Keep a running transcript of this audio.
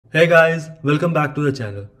Hey guys, welcome back to the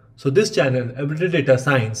channel. So this channel, Everyday Data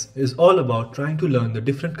Science, is all about trying to learn the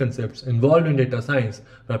different concepts involved in data science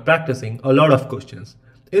by practicing a lot of questions.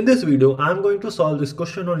 In this video, I'm going to solve this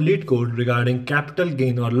question on LeetCode regarding capital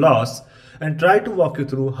gain or loss and try to walk you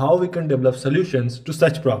through how we can develop solutions to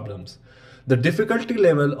such problems. The difficulty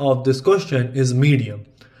level of this question is medium.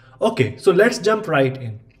 Okay, so let's jump right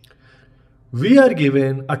in. We are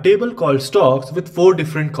given a table called stocks with 4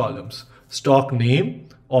 different columns: stock name,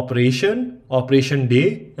 operation, operation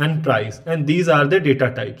day, and price, and these are the data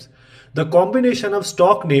types. The combination of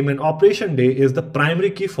stock name and operation day is the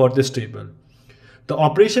primary key for this table. The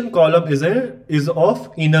operation column is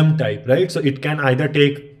of enum type, right? So it can either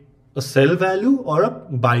take a sell value or a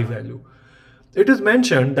buy value. It is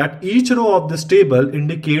mentioned that each row of this table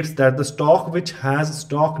indicates that the stock which has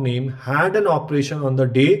stock name had an operation on the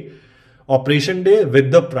day, operation day with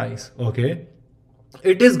the price. Okay.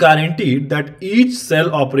 It is guaranteed that each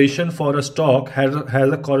sell operation for a stock has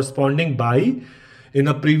a corresponding buy in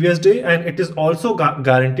a previous day, and it is also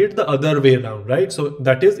guaranteed the other way around, right? So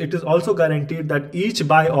that is, it is also guaranteed that each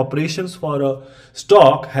buy operations for a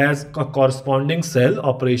stock has a corresponding sell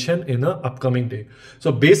operation in an upcoming day.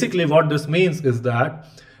 So basically what this means is that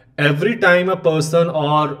every time a person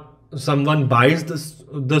or someone buys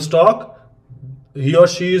the stock, he or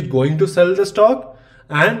she is going to sell the stock.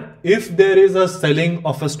 And if there is a selling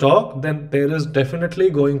of a stock, then there is definitely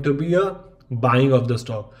going to be a buying of the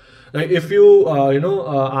stock. If you are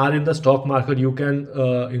in the stock market, you can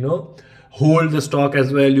hold the stock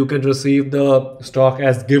as well. You can receive the stock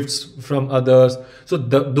as gifts from others. So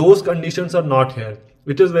those conditions are not here.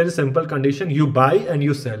 It is very simple condition. You buy and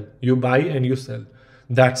you sell. You buy and you sell.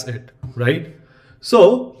 That's it, right?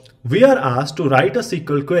 So we are asked to write a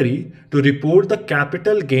SQL query to report the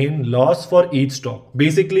capital gain loss for each stock.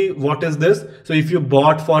 Basically, what is this? So if you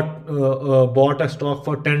bought a stock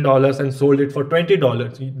for $10 and sold it for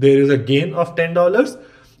 $20, there is a gain of $10.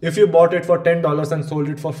 If you bought it for $10 and sold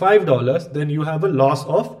it for $5, then you have a loss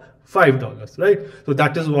of $5, right? So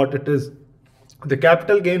that is what it is. The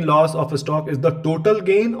capital gain loss of a stock is the total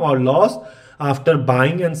gain or loss after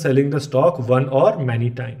buying and selling the stock one or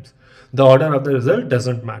many times. The order of the result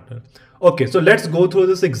doesn't matter. Okay, so let's go through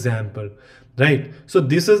this example, right? So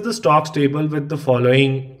this is the stocks table with the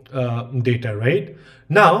following data, right?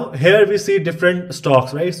 Now here we see different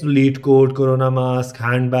stocks, right? So LeetCode, Corona Mask,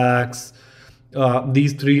 handbags,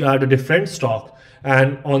 these 3 are the different stocks.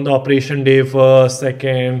 And on the operation day, 1st,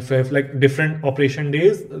 2nd, 5th, like different operation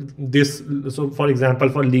days. So for example,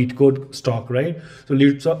 for LeetCode stock, right? So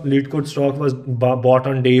LeetCode stock was bought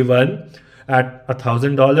on day 1 at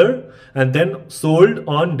 $1,000 and then sold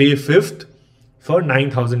on day 5th for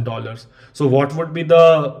 $9,000. So what would be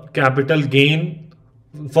the capital gain?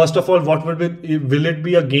 First of all, will it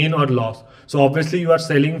be a gain or loss? So obviously you are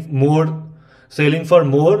selling for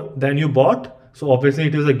more than you bought. So obviously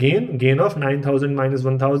it is a gain of 9,000 minus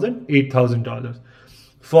 1,000, $8,000.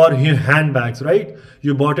 For handbags, right?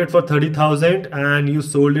 You bought it for 30,000 and you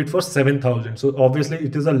sold it for 7,000. So obviously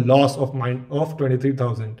it is a loss of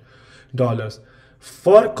 $23,000.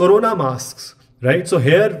 For Corona masks, right? So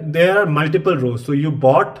here there are multiple rows. So you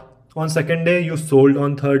bought on 2nd day, you sold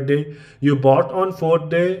on 3rd day, you bought on 4th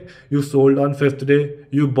day, you sold on 5th day,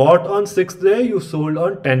 you bought on 6th day, you sold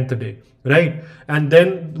on 10th day, right? And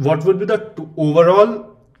then what would be the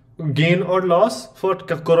overall gain or loss for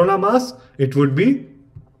Corona mask? It would be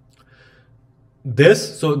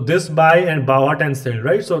this. So this buy and bought and sell,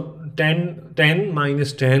 right? So 10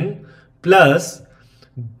 minus 10 plus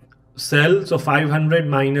sell, so 500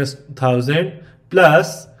 minus 1,000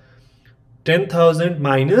 plus 10,000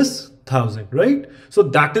 minus 1,000, right? So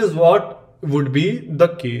that is what would be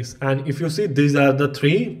the case. And if you see, these are the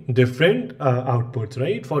 3 different outputs,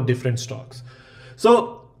 right, for different stocks.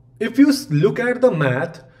 So if you look at the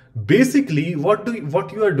math, basically what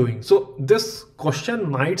you are doing. So this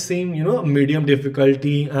question might seem, medium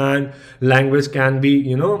difficulty, and language can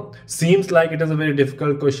be, seems like it is a very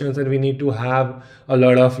difficult question and we need to have a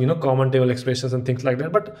lot of, common table expressions and things like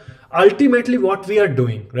that. But ultimately what we are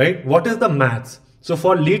doing, right? What is the maths? So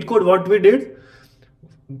for LeetCode, what we did,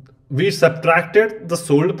 we subtracted the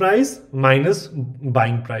sold price minus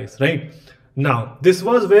buying price, right? Now, this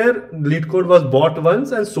was where LeetCode was bought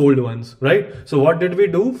once and sold once, right? So what did we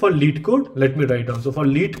do for LeetCode? Let me write down. So for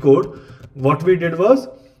LeetCode, what we did was,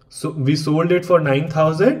 so we sold it for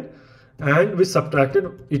 9,000 and we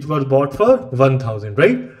subtracted, it was bought for 1,000,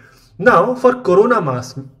 right? Now for Corona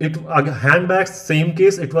mask, handbags, same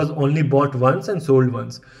case, it was only bought once and sold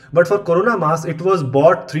once. But for Corona mask, it was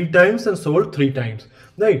bought 3 times and sold 3 times,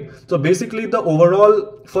 right? So basically the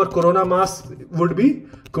overall for Corona mask would be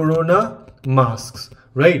Corona masks,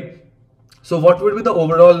 right? So what would be the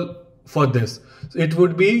overall for this? It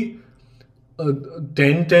would be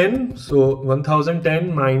 1010, so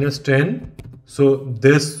 1010 minus 10, so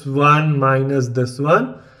this one minus this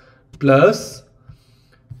one, plus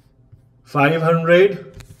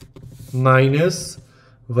 500 minus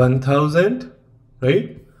 1000,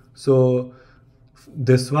 right? So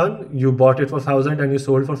this one you bought it for 1000 and you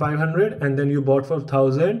sold for 500, and then you bought for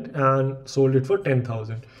 1000 and sold it for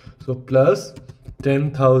 10,000, so plus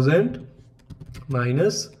 10,000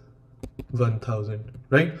 minus 1000,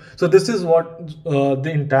 right? So this is what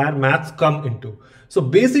the entire maths come into. So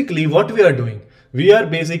basically what we are doing, we are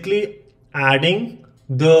basically adding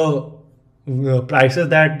the prices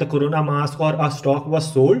that the corona mask or a stock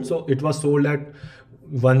was sold. So it was sold at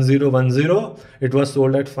 1010, it was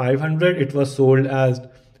sold at 500, it was sold as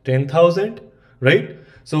 10,000, right?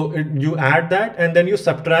 So you add that and then you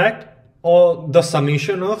subtract all the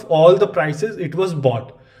summation of all the prices it was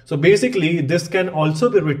bought. So basically this can also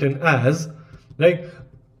be written as, right,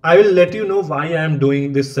 I will let you know why I am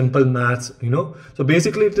doing this simple maths, So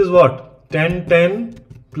basically it is what? 1010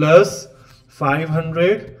 plus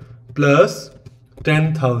 500 plus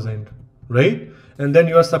 10,000, right? And then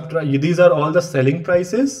you are subtracting, these are all the selling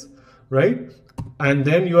prices, right? And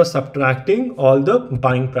then you are subtracting all the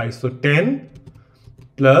buying price. So 10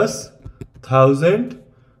 plus 1000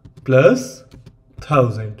 plus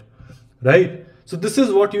 1000, right? So this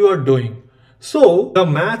is what you are doing. So the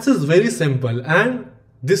maths is very simple, and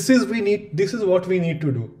this is what we need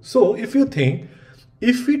to do. So if you think,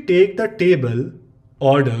 if we take the table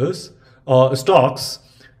orders or stocks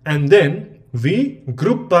and then we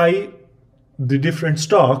group by the different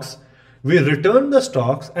stocks, we return the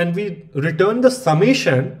stocks and we return the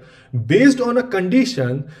summation based on a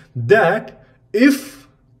condition that if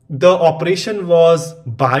the operation was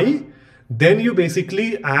buy, then you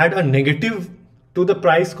basically add a negative to the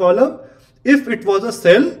price column. If it was a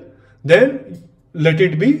sell, then let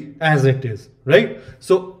it be as it is, right?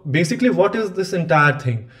 So basically what is this entire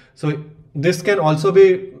thing? So this can also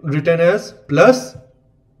be written as plus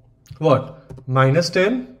what? Minus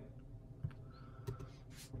 10,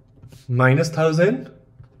 minus 1000,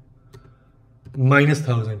 minus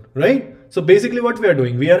 1000, right? So basically what we are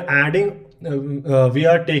doing, we are adding, we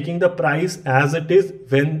are taking the price as it is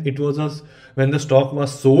when it was when the stock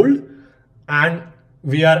was sold, and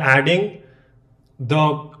we are adding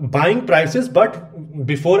the buying prices, but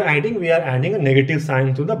before adding, we are adding a negative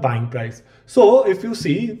sign to the buying price. So if you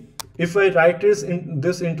see, if I write this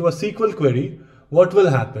into a SQL query, what will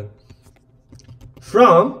happen?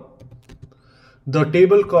 From the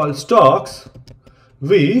table called stocks,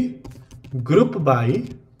 we group by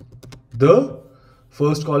the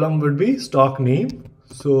first column would be stock name.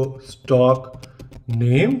 So stock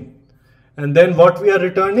name, and then what we are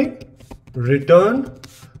returning? Return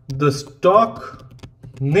the stock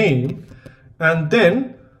name and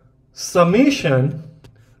then summation,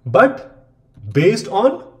 but based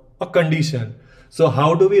on a condition. So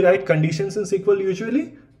how do we write conditions in SQL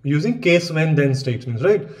usually? Using case when then statements,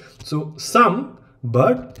 right? So sum,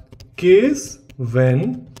 but case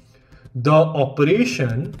when the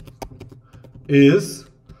operation is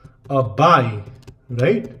a buy,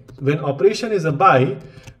 right? When operation is a buy,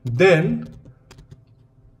 then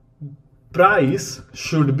price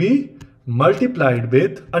should be multiplied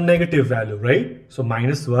with a negative value, right? So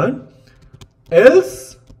minus 1.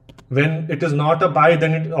 Else, when it is not a buy,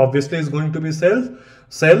 then it obviously is going to be sell.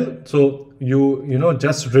 So you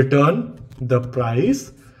just return the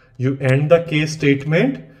price, you end the case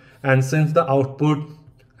statement, and since the output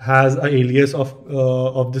has a alias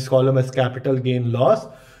of this column as capital gain loss,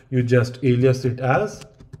 you just alias it as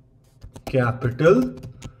capital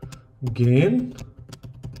gain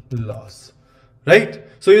loss, right?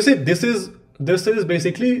 So you see, this is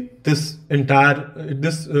basically this entire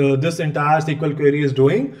SQL query is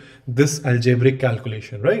doing this algebraic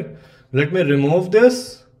calculation, right? Let me remove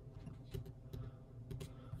this.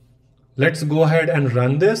 Let's go ahead and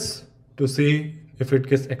run this to see if it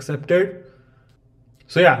gets accepted.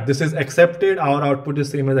 So yeah, this is accepted. Our output is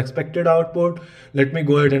same as expected output. Let me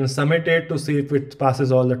go ahead and submit it to see if it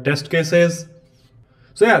passes all the test cases.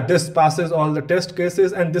 So yeah, this passes all the test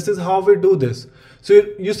cases, and this is how we do this. So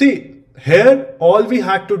you see, here all we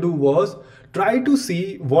had to do was try to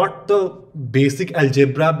see what the basic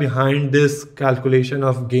algebra behind this calculation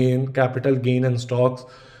of gain, capital gain and stocks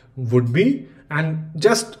would be, and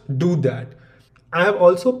just do that. I have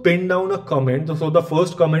also pinned down a comment. So the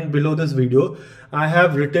first comment below this video, I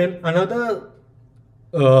have written another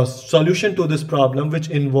solution to this problem, which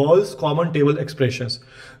involves common table expressions,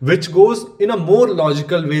 which goes in a more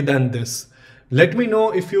logical way than this. Let me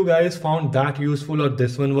know if you guys found that useful or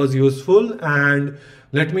this one was useful, and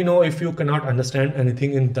let me know if you cannot understand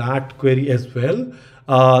anything in that query as well.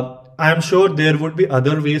 I am sure there would be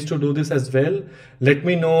other ways to do this as well. Let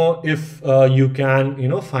me know if you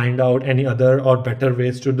can, find out any other or better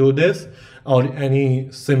ways to do this, or any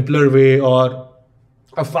simpler way or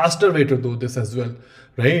a faster way to do this as well,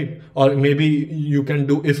 right? Or maybe you can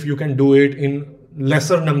do, if you can do it in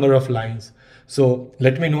lesser number of lines. So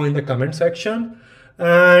let me know in the comment section,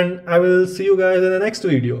 and I will see you guys in the next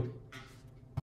video.